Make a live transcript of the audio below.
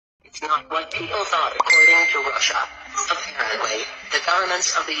It's not what people thought, according to Russia. Apparently, the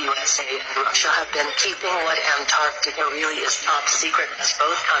governments of the USA and Russia have been keeping what Antarctica really is top secret, as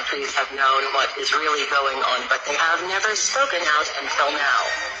both countries have known what is really going on, but they have never spoken out until now.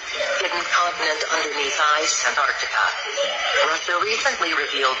 Hidden continent underneath ice, Antarctica. Russia recently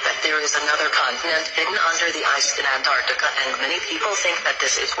revealed that there is another continent hidden under the ice in Antarctica, and many people think that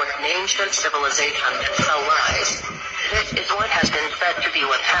this is where an ancient civilization still lies. This is what has been said to be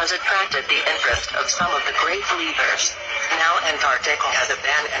what has attracted the interest of some of the great believers. Now Antarctica has a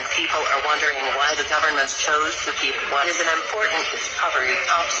ban, and people are wondering why the governments chose to keep what is an important discovery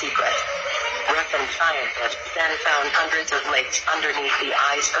top secret. Russian scientists then found hundreds of lakes underneath the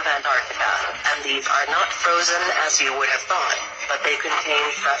ice of Antarctica, and these are not frozen as you would have thought, but they contain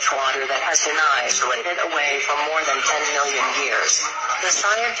fresh water that has been isolated away for more than 10 million years. The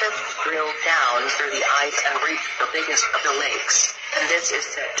scientists drilled down through the ice and reached the biggest of the lakes, and this is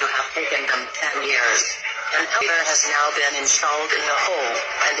said to have taken them 10 years. An elevator has now been installed in the hole,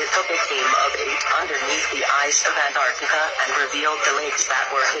 and it took a team of 8 underneath the ice of Antarctica and revealed the lakes that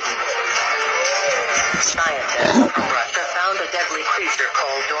were hidden. Scientists from Russia found a deadly creature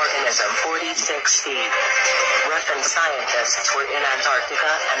called organism 46C. Russian scientists were in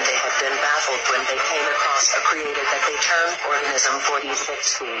Antarctica, and they had been baffled when they came across a creature that they termed organism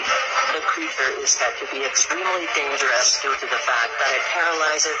 46C. The creature is said to be extremely dangerous due to the fact that it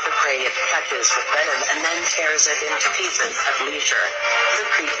paralyzes the prey it catches with venom and then tears it into pieces at leisure. The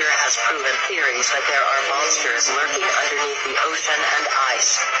creature has proven theories that there are monsters lurking underneath the ocean and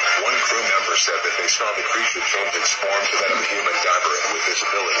ice. One crew member said that they saw the creature change its form to that of a human diver, and with this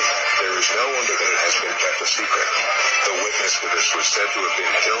ability, there is no wonder that it has been kept a secret. The witness to this was said to have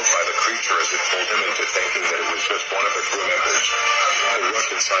been killed by the creature as it pulled him into thinking that it was just one of the crew members. The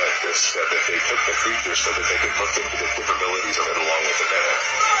Russian scientists said that they took the creature so that they could look into the capabilities of it along with the venom.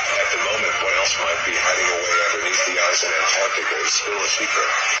 At the moment, what else might be hiding away underneath the ice in Antarctica is still a secret.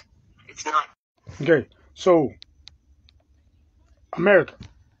 It's not. Okay, so America,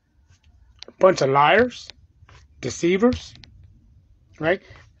 a bunch of liars, deceivers, right?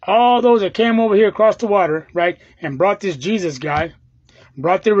 All those that came over here across the water, right, and brought this Jesus guy,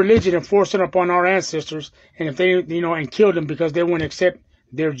 brought their religion and forced it upon our ancestors, and if they, and killed them because they wouldn't accept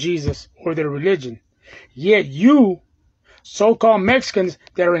their Jesus or their religion. Yet you, so-called Mexicans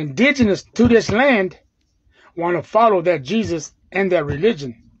that are indigenous to this land, want to follow that Jesus and that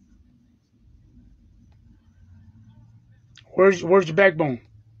religion. Where's your backbone?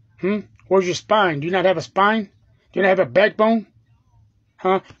 Where's your spine? Do you not have a spine? Do you not have a backbone?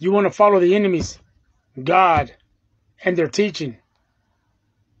 You want to follow the enemy's God and their teaching.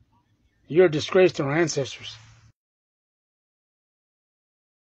 You're a disgrace to our ancestors.